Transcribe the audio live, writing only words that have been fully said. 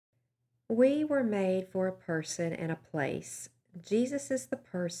We were made for a person and a place. Jesus is the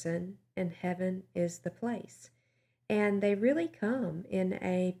person, and heaven is the place. And they really come in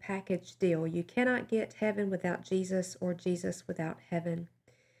a package deal. You cannot get heaven without Jesus or Jesus without heaven.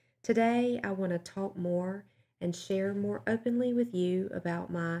 Today, I want to talk more and share more openly with you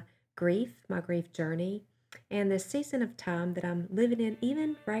about my grief journey, and the season of time that I'm living in,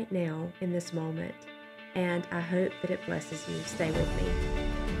 even right now in this moment. And I hope that it blesses you. Stay with me.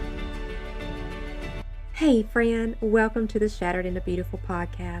 Hey, friend, welcome to the Shattered into Beautiful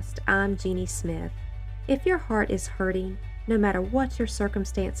podcast. I'm Jeannie Smith. If your heart is hurting, no matter what your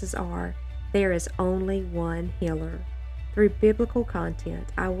circumstances are, there is only one healer. Through biblical content,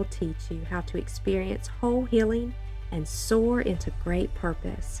 I will teach you how to experience whole healing and soar into great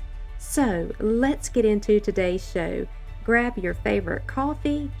purpose. So, let's get into today's show. Grab your favorite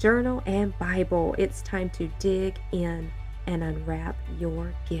coffee, journal, and Bible. It's time to dig in and unwrap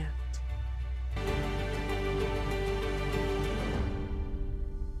your gift.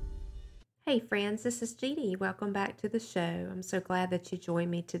 Hey friends, this is Jeannie. Welcome back to the show. I'm so glad that you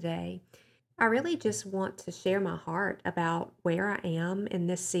joined me today. I really just want to share my heart about where I am in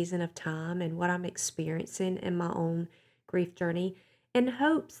this season of time and what I'm experiencing in my own grief journey in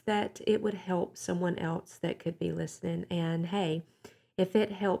hopes that it would help someone else that could be listening. And hey, if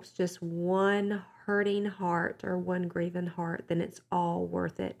it helps just one hurting heart or one grieving heart, then it's all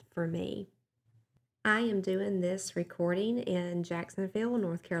worth it for me. I am doing this recording in Jacksonville,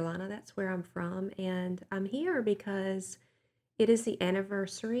 North Carolina. That's where I'm from. And I'm here because it is the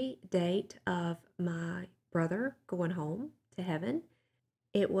anniversary date of my brother going home to heaven.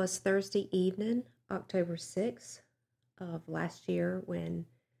 It was Thursday evening, October 6th of last year, when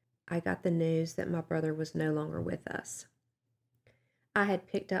I got the news that my brother was no longer with us. I had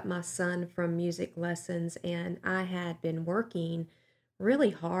picked up my son from music lessons, and I had been working really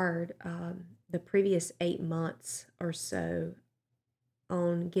hard the previous 8 months or so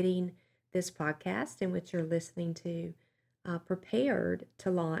on getting this podcast in which you're listening to prepared to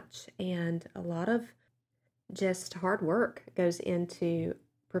launch. And a lot of just hard work goes into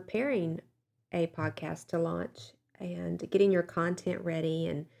preparing a podcast to launch and getting your content ready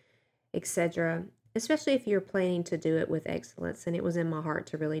and etc. Especially if you're planning to do it with excellence. And it was in my heart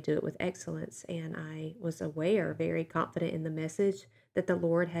to really do it with excellence. And I was aware, very confident in the message that the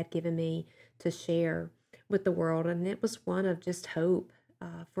Lord had given me to share with the world. And it was one of just hope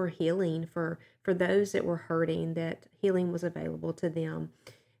for healing, for those that were hurting, that healing was available to them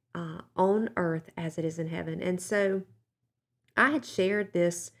on earth as it is in heaven. And so I had shared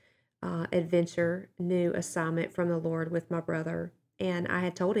this new assignment from the Lord with my brother. And I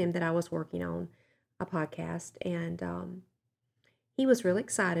had told him that I was working on a podcast, and he was really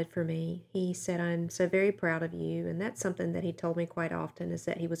excited for me. He said, "I'm so very proud of you." And that's something that he told me quite often, is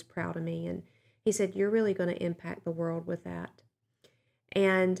that he was proud of me. And he said, "You're really going to impact the world with that."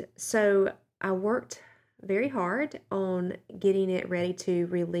 And so I worked very hard on getting it ready to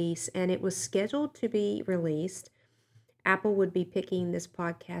release, and it was scheduled to be released. Apple would be picking this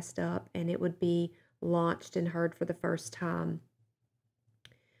podcast up, and it would be launched and heard for the first time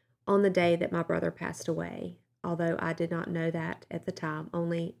on the day that my brother passed away, although I did not know that at the time.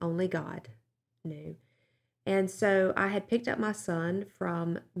 Only God knew. And so I had picked up my son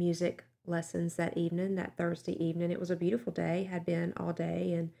from music lessons that evening, that Thursday evening. It was a beautiful day, had been all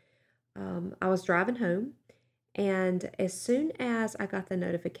day, and I was driving home. And as soon as I got the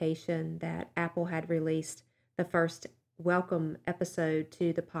notification that Apple had released the first welcome episode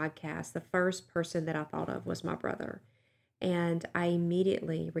to the podcast, the first person that I thought of was my brother. And I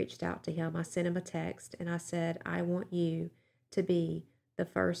immediately reached out to him. I sent him a text and I said, "I want you to be the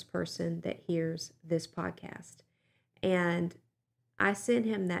first person that hears this podcast." And I sent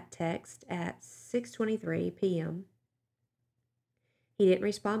him that text at 6:23 p.m. He didn't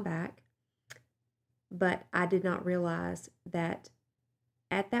respond back, but I did not realize that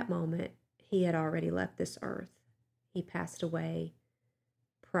at that moment he had already left this earth. He passed away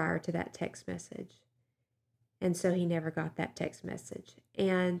prior to that text message. And so he never got that text message.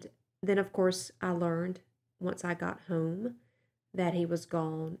 And then, of course, I learned once I got home that he was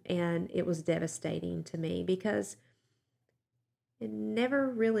gone. And it was devastating to me because it never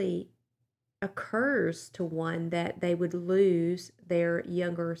really occurs to one that they would lose their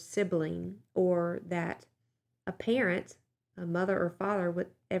younger sibling, or that a parent, a mother or father,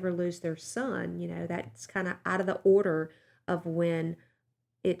 would ever lose their son. That's kind of out of the order of when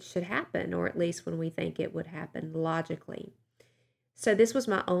it should happen, or at least when we think it would happen logically. So this was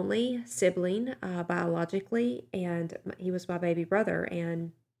my only sibling biologically, and he was my baby brother,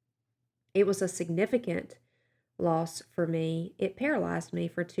 and it was a significant loss for me, it paralyzed me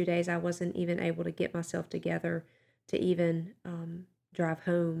for 2 days. I wasn't even able to get myself together to even drive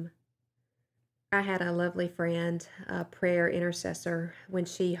home. I had a lovely friend, a prayer intercessor. When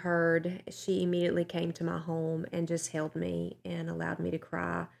she heard, she immediately came to my home and just held me and allowed me to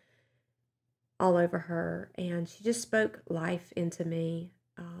cry all over her. And she just spoke life into me.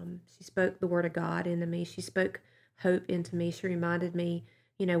 She spoke the word of God into me. She spoke hope into me. She reminded me,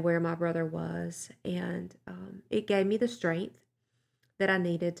 where my brother was. And it gave me the strength that I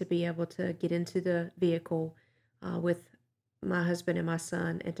needed to be able to get into the vehicle with my husband and my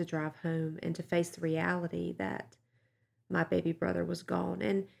son and to drive home and to face the reality that my baby brother was gone.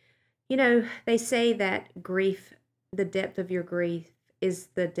 And, they say that grief, the depth of your grief is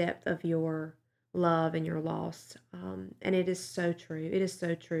the depth of your love and your loss. And it is so true. It is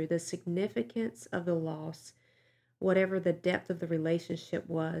so true. The significance of the loss, whatever the depth of the relationship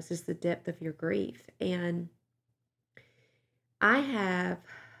was, is the depth of your grief. And I have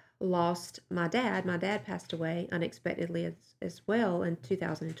lost my dad. My dad passed away unexpectedly as well in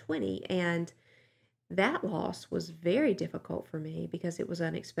 2020. And that loss was very difficult for me because it was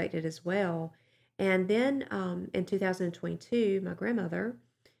unexpected as well. And then in 2022, my grandmother,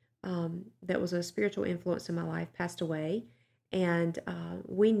 that was a spiritual influence in my life, passed away. And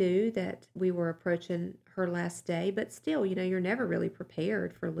we knew that we were approaching her last day, but still, you're never really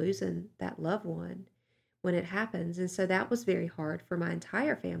prepared for losing that loved one when it happens. And so that was very hard for my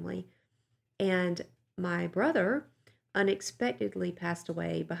entire family. And my brother unexpectedly passed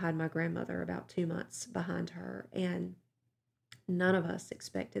away behind my grandmother, about 2 months behind her. And none of us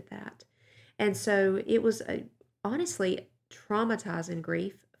expected that. And so it was honestly traumatizing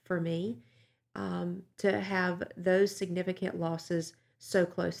grief for me to have those significant losses so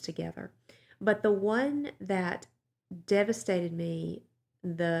close together. But the one that devastated me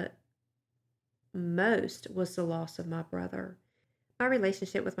the most was the loss of my brother. My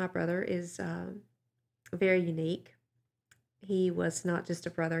relationship with my brother is very unique. He was not just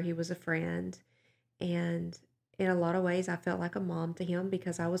a brother, he was a friend. And in a lot of ways, I felt like a mom to him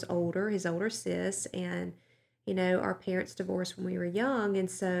because I was older, his older sis. And, our parents divorced when we were young. And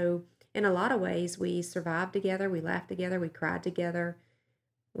so, in a lot of ways, we survived together, we laughed together, we cried together.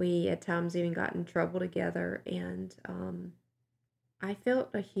 We at times even got in trouble together. And I felt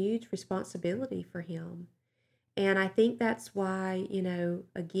a huge responsibility for him. And I think that's why,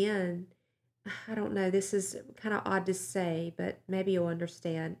 again, I don't know, this is kind of odd to say, but maybe you'll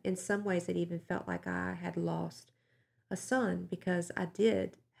understand. In some ways, it even felt like I had lost a son because I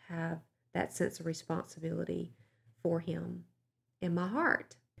did have that sense of responsibility for him in my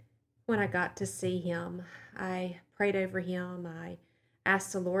heart. When I got to see him, I prayed over him. I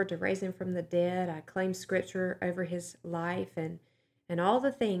asked the Lord to raise him from the dead. I claimed scripture over his life and all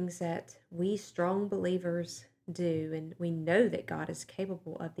the things that we strong believers do. And we know that God is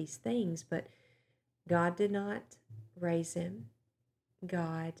capable of these things, but God did not raise him.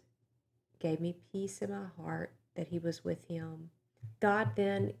 God gave me peace in my heart that he was with him. God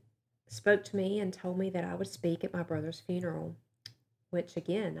then spoke to me and told me that I would speak at my brother's funeral, which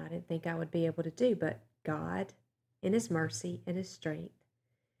again, I didn't think I would be able to do, but God, in his mercy and his strength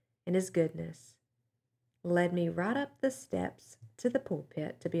and his goodness, led me right up the steps to the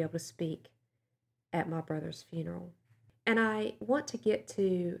pulpit to be able to speak at my brother's funeral. And I want to get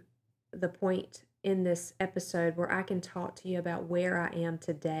to the point in this episode where I can talk to you about where I am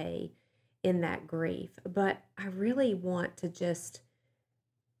today in that grief. But I really want to just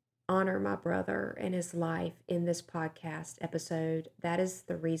honor my brother and his life in this podcast episode. That is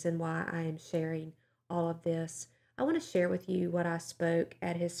the reason why I am sharing all of this. I want to share with you what I spoke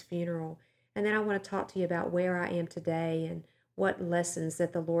at his funeral. And then I want to talk to you about where I am today and what lessons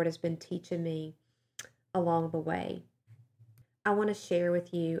that the Lord has been teaching me along the way. I want to share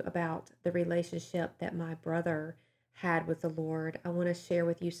with you about the relationship that my brother had with the Lord. I want to share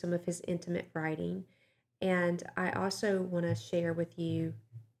with you some of his intimate writing. And I also want to share with you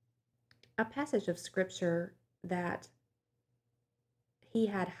a passage of scripture that he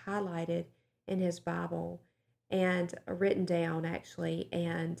had highlighted in his Bible and written down actually.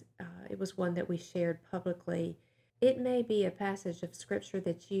 And it was one that we shared publicly. It may be a passage of scripture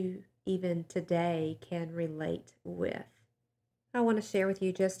that you even today can relate with. I want to share with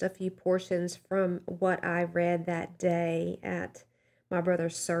you just a few portions from what I read that day at my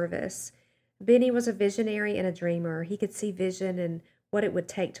brother's service. Bennie was a visionary and a dreamer. He could see vision and what it would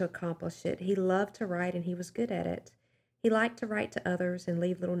take to accomplish it. He loved to write and he was good at it. He liked to write to others and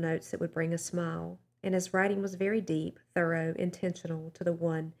leave little notes that would bring a smile. And his writing was very deep, thorough, intentional to the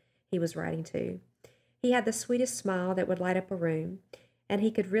one he was writing to. He had the sweetest smile that would light up a room, and he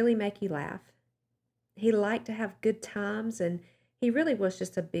could really make you laugh. He liked to have good times, and he really was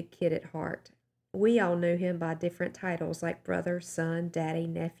just a big kid at heart. We all knew him by different titles like brother, son, daddy,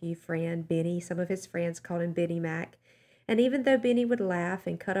 nephew, friend, Benny. Some of his friends called him Benny Mac. And even though Benny would laugh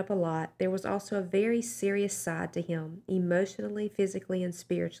and cut up a lot, there was also a very serious side to him, emotionally, physically, and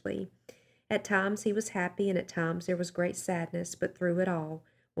spiritually. At times he was happy, and at times there was great sadness, but through it all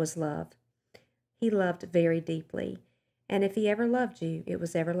was love. He loved very deeply, and if he ever loved you, it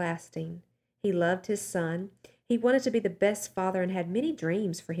was everlasting. He loved his son. He wanted to be the best father and had many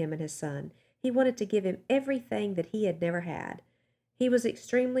dreams for him and his son. He wanted to give him everything that he had never had. He was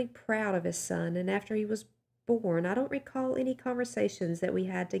extremely proud of his son, and after he was born, I don't recall any conversations that we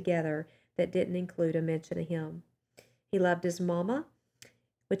had together that didn't include a mention of him. He loved his mama,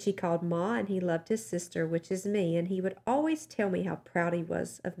 which he called Ma, and he loved his sister, which is me, and he would always tell me how proud he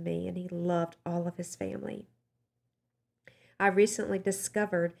was of me, and he loved all of his family. I recently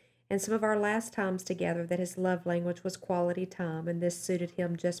discovered in some of our last times together that his love language was quality time, and this suited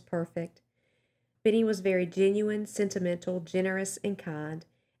him just perfect. Benny was very genuine, sentimental, generous, and kind,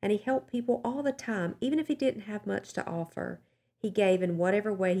 and he helped people all the time, even if he didn't have much to offer. He gave in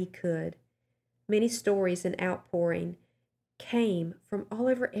whatever way he could. Many stories and outpouring came from all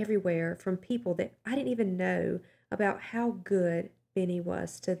over everywhere from people that I didn't even know about how good Benny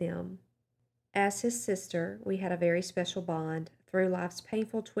was to them. As his sister, we had a very special bond. Through life's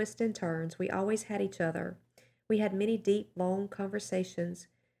painful twists and turns, we always had each other. We had many deep, long conversations,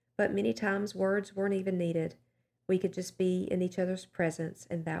 but many times words weren't even needed. We could just be in each other's presence,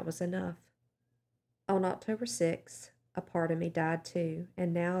 and that was enough. On October 6th, a part of me died too,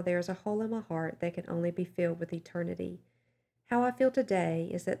 and now there is a hole in my heart that can only be filled with eternity. How I feel today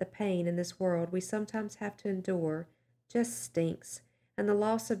is that the pain in this world we sometimes have to endure just stinks, and the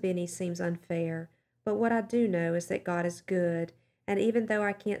loss of Benny seems unfair. But what I do know is that God is good, and even though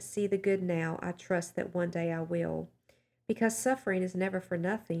I can't see the good now, I trust that one day I will. Because suffering is never for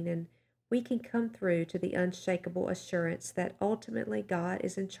nothing, and we can come through to the unshakable assurance that ultimately God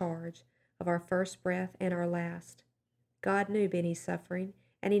is in charge of our first breath and our last. God knew Benny's suffering,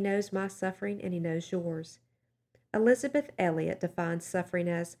 and He knows my suffering, and He knows yours. Elizabeth Elliot defines suffering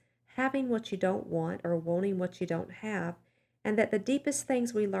as having what you don't want or wanting what you don't have, and that the deepest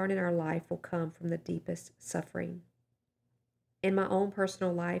things we learn in our life will come from the deepest suffering. In my own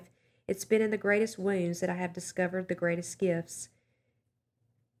personal life, it's been in the greatest wounds that I have discovered the greatest gifts.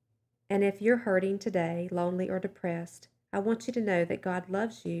 And if you're hurting today, lonely or depressed, I want you to know that God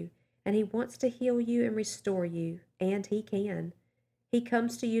loves you and He wants to heal you and restore you, and He can. He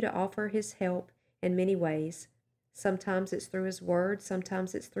comes to you to offer His help in many ways. Sometimes it's through His word,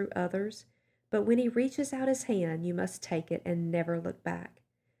 sometimes it's through others. But when He reaches out His hand, you must take it and never look back.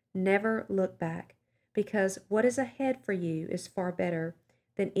 Never look back, because what is ahead for you is far better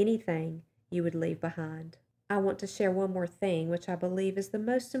than anything you would leave behind. I want to share one more thing, which I believe is the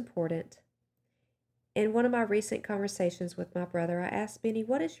most important. In one of my recent conversations with my brother, I asked Benny,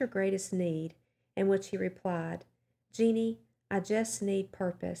 "What is your greatest need?" In which he replied, "Jeannie, I just need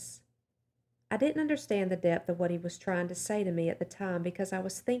purpose." I didn't understand the depth of what he was trying to say to me at the time because I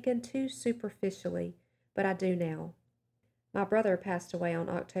was thinking too superficially, but I do now. My brother passed away on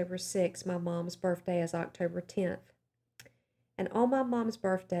October 6th. My mom's birthday is October 10th. And on my mom's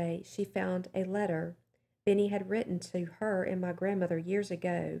birthday, she found a letter Benny had written to her and my grandmother years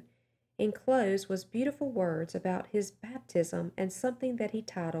ago. Enclosed was beautiful words about his baptism and something that he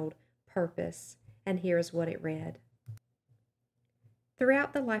titled Purpose. And here is what it read.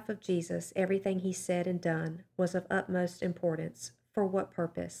 Throughout the life of Jesus, everything he said and done was of utmost importance. For what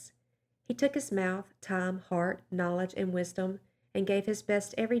purpose? He took his mouth, time, heart, knowledge, and wisdom, and gave his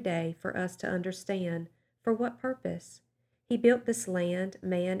best every day for us to understand. For what purpose? He built this land,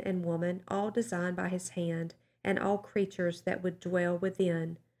 man and woman, all designed by his hand, and all creatures that would dwell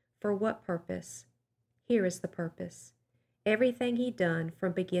within. For what purpose? Here is the purpose. Everything he done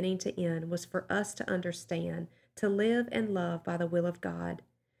from beginning to end was for us to understand, to live and love by the will of God,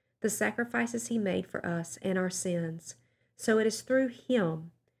 the sacrifices he made for us and our sins. So it is through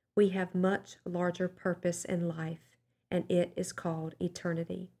him we have much larger purpose in life, and it is called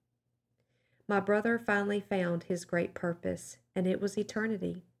eternity. My brother finally found his great purpose, and it was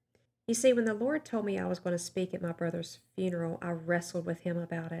eternity. You see, when the Lord told me I was going to speak at my brother's funeral, I wrestled with him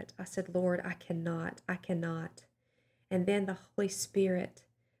about it. I said, "Lord, I cannot. And then the Holy Spirit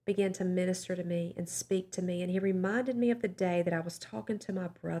began to minister to me and speak to me. And he reminded me of the day that I was talking to my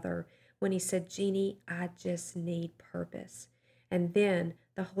brother when he said, "Jeannie, I just need purpose." And then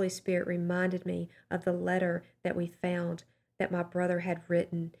the Holy Spirit reminded me of the letter that we found that my brother had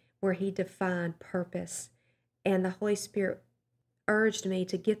written where he defined purpose. And the Holy Spirit urged me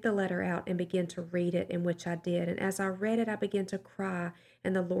to get the letter out and begin to read it, in which I did. And as I read it, I began to cry.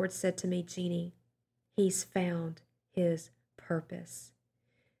 And the Lord said to me, Jeannie, he's found his purpose.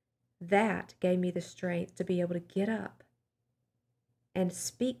 That gave me the strength to be able to get up and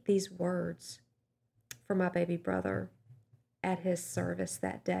speak these words for my baby brother at his service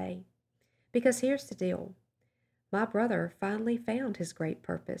that day. Because here's the deal. My brother finally found his great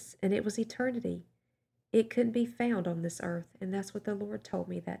purpose, and it was eternity. It couldn't be found on this earth, and that's what the Lord told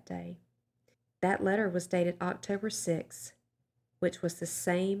me that day. That letter was dated October 6th, which was the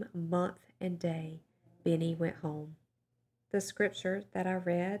same month and day Bennie went home. The scripture that I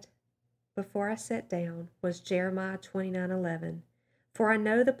read before I sat down was Jeremiah 29:11. For I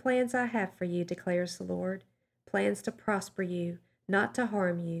know the plans I have for you, declares the Lord, plans to prosper you, not to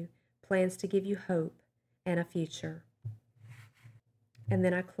harm you, plans to give you hope and a future. And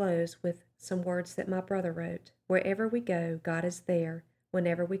then I close with some words that my brother wrote. Wherever we go, God is there.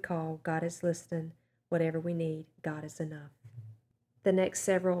 Whenever we call, God is listening. Whatever we need, God is enough. The next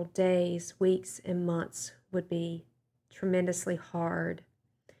several days, weeks, and months would be tremendously hard.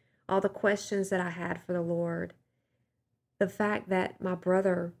 All the questions that I had for the Lord, the fact that my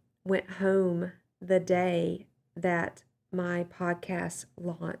brother went home the day that my podcast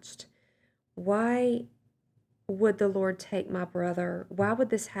launched. Why would the Lord take my brother? Why would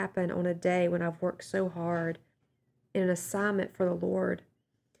this happen on a day when I've worked so hard in an assignment for the Lord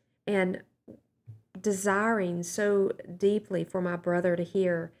and desiring so deeply for my brother to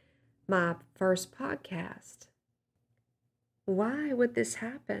hear my first podcast? Why would this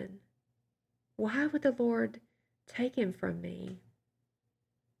happen? Why would the Lord take him from me?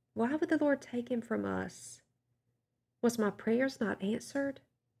 Why would the Lord take him from us? Was my prayers not answered?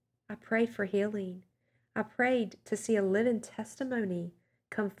 I prayed for healing. I prayed to see a living testimony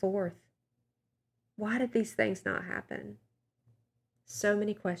come forth. Why did these things not happen? So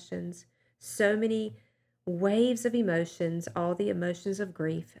many questions, so many waves of emotions, all the emotions of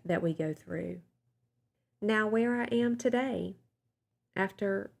grief that we go through. Now, where I am today,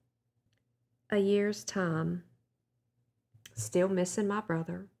 after a year's time, still missing my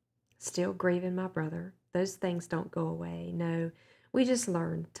brother, still grieving my brother. Those things don't go away. No, we just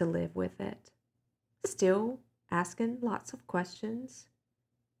learn to live with it. Still asking lots of questions,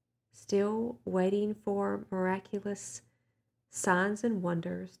 still waiting for miraculous signs and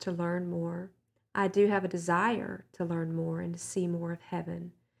wonders to learn more. I do have a desire to learn more and to see more of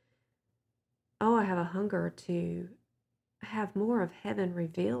heaven. Oh, I have a hunger to have more of heaven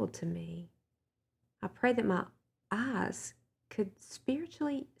revealed to me. I pray that my eyes could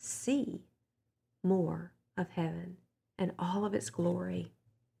spiritually see more of heaven and all of its glory.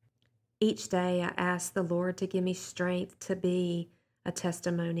 Each day I ask the Lord to give me strength to be a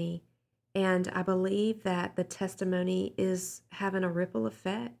testimony, and I believe that the testimony is having a ripple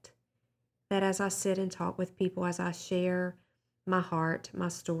effect, that as I sit and talk with people, as I share my heart, my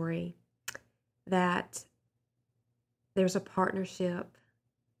story, that there's a partnership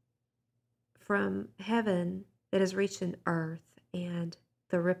from heaven that is reaching earth, and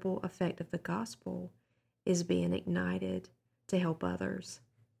the ripple effect of the gospel is being ignited to help others.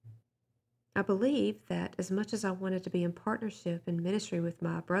 I believe that as much as I wanted to be in partnership and ministry with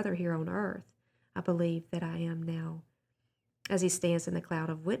my brother here on earth, I believe that I am now, as he stands in the cloud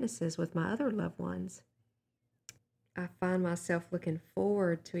of witnesses with my other loved ones. I find myself looking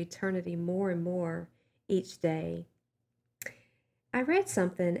forward to eternity more and more each day. I read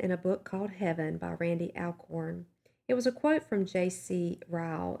something in a book called Heaven by Randy Alcorn. It was a quote from J.C.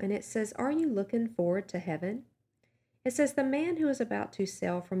 Ryle, and it says, "Are you looking forward to heaven?" It says, "The man who is about to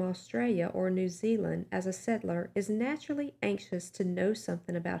sail from Australia or New Zealand as a settler is naturally anxious to know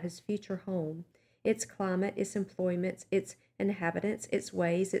something about his future home, its climate, its employments, its inhabitants, its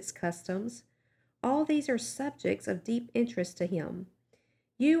ways, its customs. All these are subjects of deep interest to him.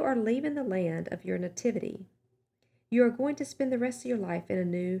 You are leaving the land of your nativity. You are going to spend the rest of your life in a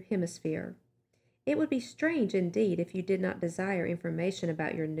new hemisphere. It would be strange indeed if you did not desire information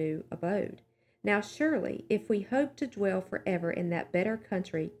about your new abode. Now surely, if we hope to dwell forever in that better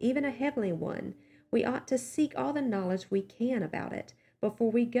country, even a heavenly one, we ought to seek all the knowledge we can about it. Before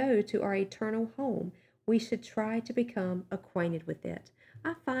we go to our eternal home, we should try to become acquainted with it."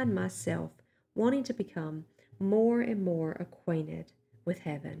 I find myself wanting to become more and more acquainted with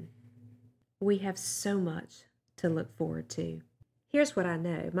heaven. We have so much to look forward to. Here's what I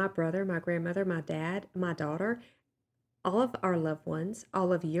know. My brother, my grandmother, my dad, my daughter, all of our loved ones,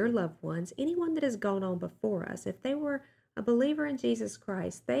 all of your loved ones, anyone that has gone on before us, if they were a believer in Jesus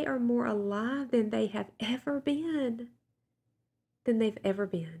Christ, they are more alive than they have ever been. Than they've ever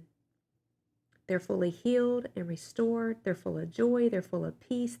been. They're fully healed and restored. They're full of joy. They're full of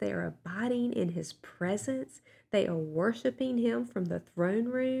peace. They are abiding in his presence. They are worshiping him from the throne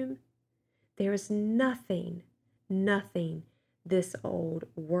room. There is nothing this old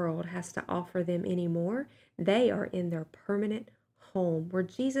world has to offer them anymore. They are in their permanent home where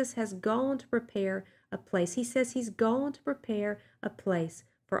Jesus has gone to prepare a place. He says he's gone to prepare a place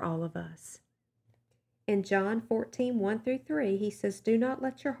for all of us. In John 14:1-3, he says, "Do not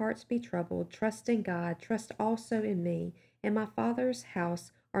let your hearts be troubled. Trust in God. Trust also in me. In my Father's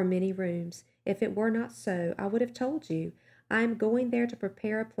house are many rooms. If it were not so, I would have told you. I am going there to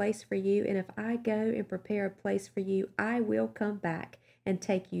prepare a place for you, and if I go and prepare a place for you, I will come back and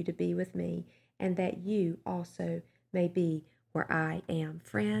take you to be with me, and that you also may be where I am."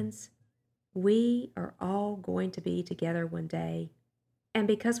 Friends, we are all going to be together one day, and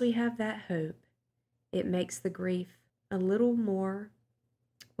because we have that hope, it makes the grief a little more,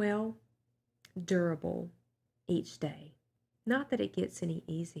 well, durable each day. Not that it gets any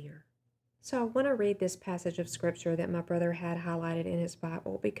easier. So I want to read this passage of scripture that my brother had highlighted in his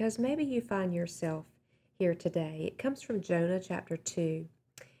Bible because maybe you find yourself here today. It comes from Jonah chapter 2.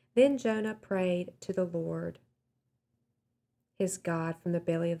 Then Jonah prayed to the Lord, his God, from the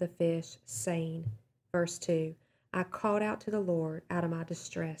belly of the fish, saying, verse 2, "I called out to the Lord out of my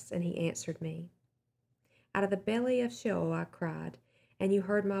distress, and he answered me. Out of the belly of Sheol I cried, and you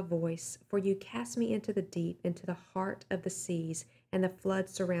heard my voice, for you cast me into the deep, into the heart of the seas, and the flood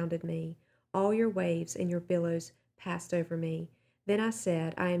surrounded me. All your waves and your billows passed over me. Then I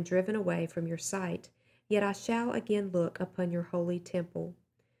said, I am driven away from your sight, yet I shall again look upon your holy temple.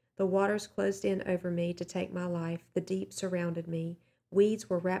 The waters closed in over me to take my life. The deep surrounded me. Weeds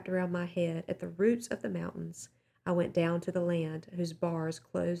were wrapped around my head at the roots of the mountains. I went down to the land, whose bars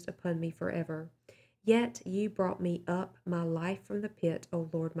closed upon me forever. Yet you brought me up my life from the pit, O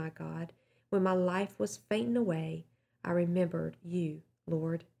Lord my God. When my life was fainting away, I remembered you,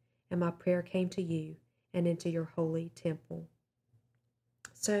 Lord, and my prayer came to you and into your holy temple."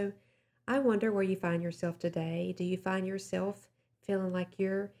 So I wonder where you find yourself today. Do you find yourself feeling like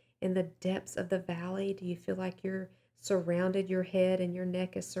you're in the depths of the valley? Do you feel like you're surrounded, your head and your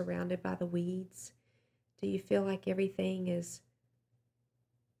neck is surrounded by the weeds? Do you feel like everything is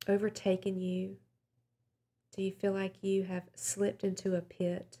overtaken you? Do you feel like you have slipped into a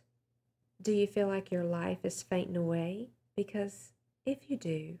pit? Do you feel like your life is fainting away? Because if you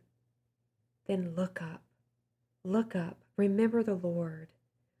do, then look up. Look up. Remember the Lord.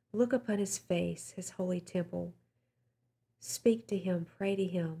 Look upon his face, his holy temple. Speak to him. Pray to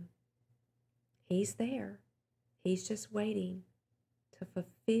him. He's there. He's just waiting to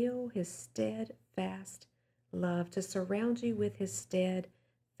fulfill his steadfast love, to surround you with his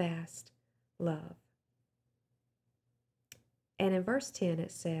steadfast love. And in verse 10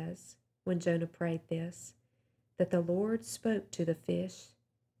 it says, when Jonah prayed this, that the Lord spoke to the fish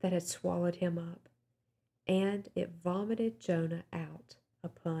that had swallowed him up, and it vomited Jonah out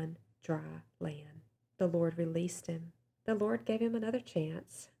upon dry land. The Lord released him. The Lord gave him another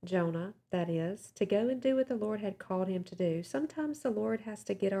chance, Jonah, that is, to go and do what the Lord had called him to do. Sometimes the Lord has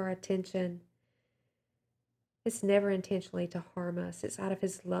to get our attention. It's never intentionally to harm us. It's out of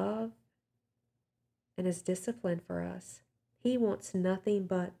his love and his discipline for us. He wants nothing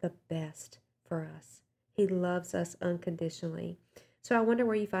but the best for us. He loves us unconditionally. So I wonder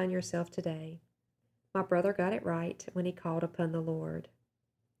where you find yourself today. My brother got it right when he called upon the Lord.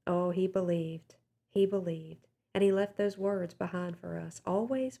 Oh, he believed. He believed. And he left those words behind for us.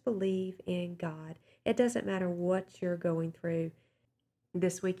 Always believe in God. It doesn't matter what you're going through.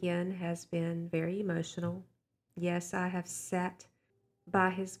 This weekend has been very emotional. Yes, I have sat by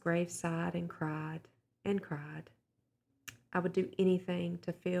his graveside and cried and cried. I would do anything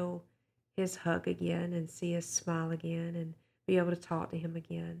to feel his hug again and see his smile again and be able to talk to him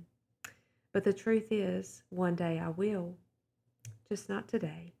again. But the truth is, one day I will, just not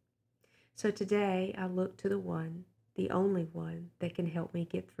today. So today I look to the one, the only one that can help me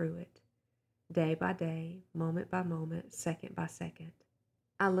get through it, day by day, moment by moment, second by second.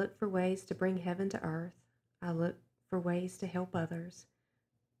 I look for ways to bring heaven to earth. I look for ways to help others.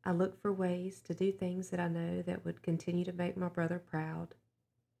 I look for ways to do things that I know that would continue to make my brother proud.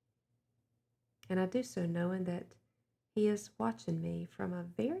 And I do so knowing that he is watching me from a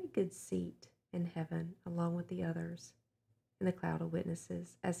very good seat in heaven along with the others in the cloud of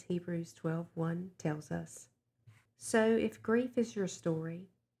witnesses, as Hebrews 12:1 tells us. So if grief is your story,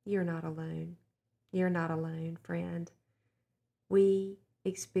 you're not alone. You're not alone, friend. We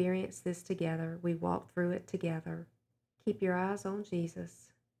experience this together. We walk through it together. Keep your eyes on Jesus.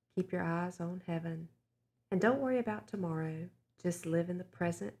 Keep your eyes on heaven. And don't worry about tomorrow. Just live in the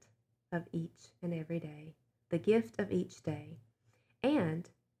present. of each and every day, the gift of each day. And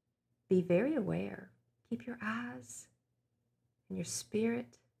be very aware. Keep your eyes and your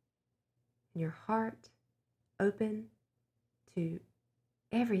spirit and your heart open to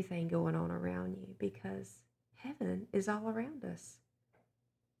everything going on around you, because heaven is all around us.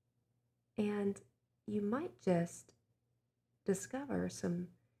 And you might just discover some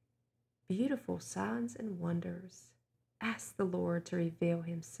beautiful signs and wonders. Ask the Lord to reveal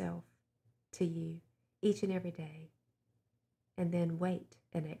himself to you each and every day, and then wait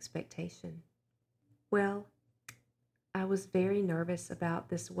in expectation. Well, I was very nervous about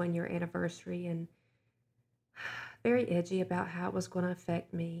this 1 year anniversary and very edgy about how it was going to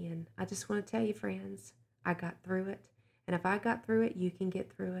affect me. And I just want to tell you, friends, I got through it. And if I got through it, you can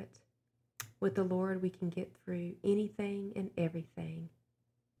get through it. With the Lord, we can get through anything and everything.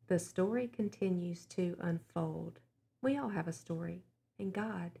 The story continues to unfold. We all have a story, and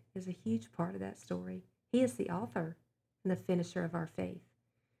God is a huge part of that story. He is the author and the finisher of our faith.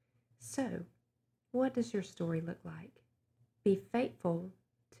 So, what does your story look like? Be faithful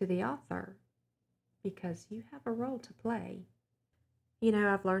to the author, because you have a role to play. You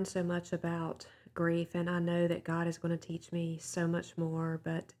know, I've learned so much about grief, and I know that God is going to teach me so much more.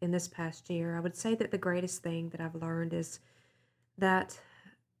 But in this past year, I would say that the greatest thing that I've learned is that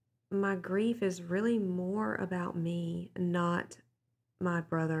my grief is really more about me, not my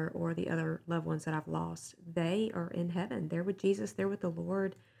brother or the other loved ones that I've lost. They are in heaven. They're with Jesus. They're with the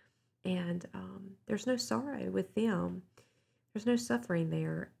Lord. And there's no sorrow with them. There's no suffering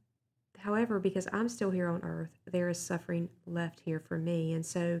there. However, because I'm still here on earth, there is suffering left here for me. And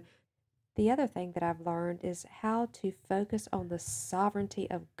so the other thing that I've learned is how to focus on the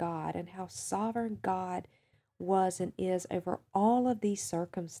sovereignty of God and how sovereign God was and is over all of these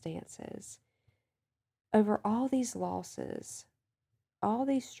circumstances, over all these losses, all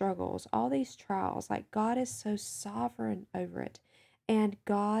these struggles, all these trials. Like, God is so sovereign over it. And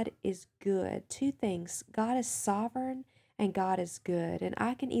God is good. Two things: God is sovereign and God is good. And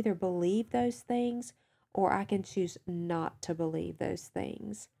I can either believe those things or I can choose not to believe those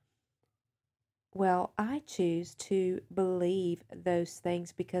things. Well, I choose to believe those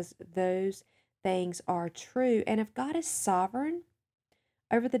things because those things are true. And if God is sovereign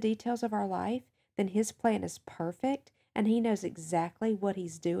over the details of our life, then his plan is perfect and he knows exactly what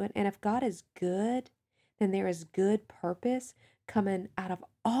he's doing. And if God is good, then there is good purpose coming out of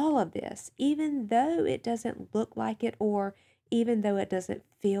all of this, even though it doesn't look like it or even though it doesn't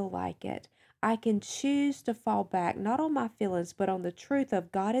feel like it. I can choose to fall back, not on my feelings, but on the truth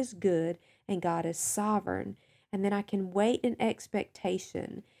of God is good and God is sovereign. And then I can wait in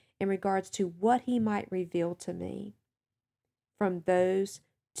expectation in regards to what he might reveal to me from those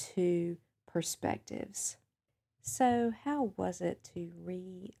two perspectives. So, how was it to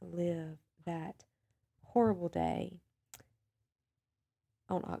relive that horrible day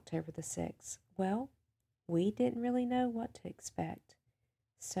on October the 6th? Well, we didn't really know what to expect.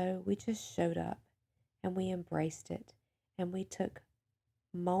 So we just showed up and we embraced it, and we took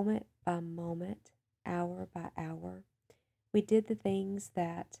moment by moment, hour by hour. We did the things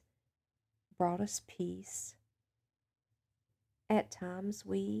that brought us peace. At times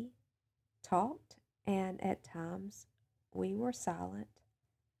we talked, and at times we were silent,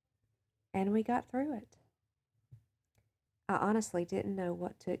 and we got through it. I honestly didn't know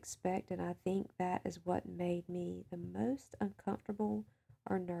what to expect, and I think that is what made me the most uncomfortable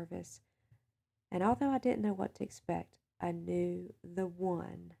or nervous. And although I didn't know what to expect, I knew the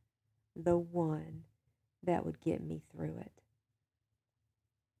one that would get me through it.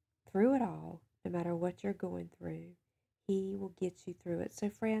 Through it all, no matter what you're going through, he will get you through it. So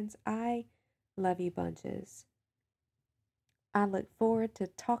friends, I love you bunches. I look forward to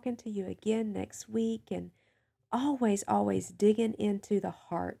talking to you again next week, and always digging into the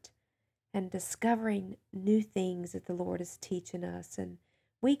heart and discovering new things that the Lord is teaching us. And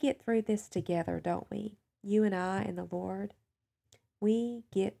we get through this together, don't we? You and I and the Lord, we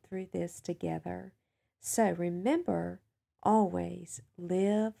get through this together. So remember, always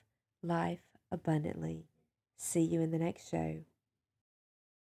live life abundantly. See you in the next show.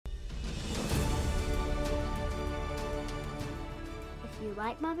 If you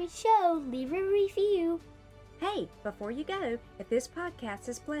like Mommy's show, leave a review. Hey, before you go, if this podcast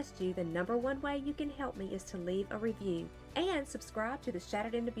has blessed you, the number one way you can help me is to leave a review and subscribe to the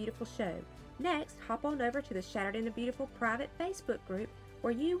Shattered into Beautiful show. Next, hop on over to the Shattered into Beautiful private Facebook group,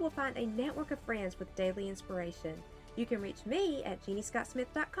 where you will find a network of friends with daily inspiration. You can reach me at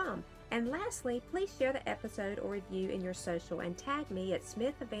jeanniescottsmith.com. And lastly, please share the episode or review in your social and tag me at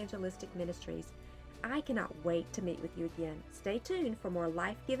Smith Evangelistic Ministries. I cannot wait to meet with you again. Stay tuned for more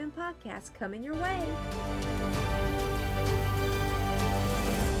life-giving podcasts coming your way.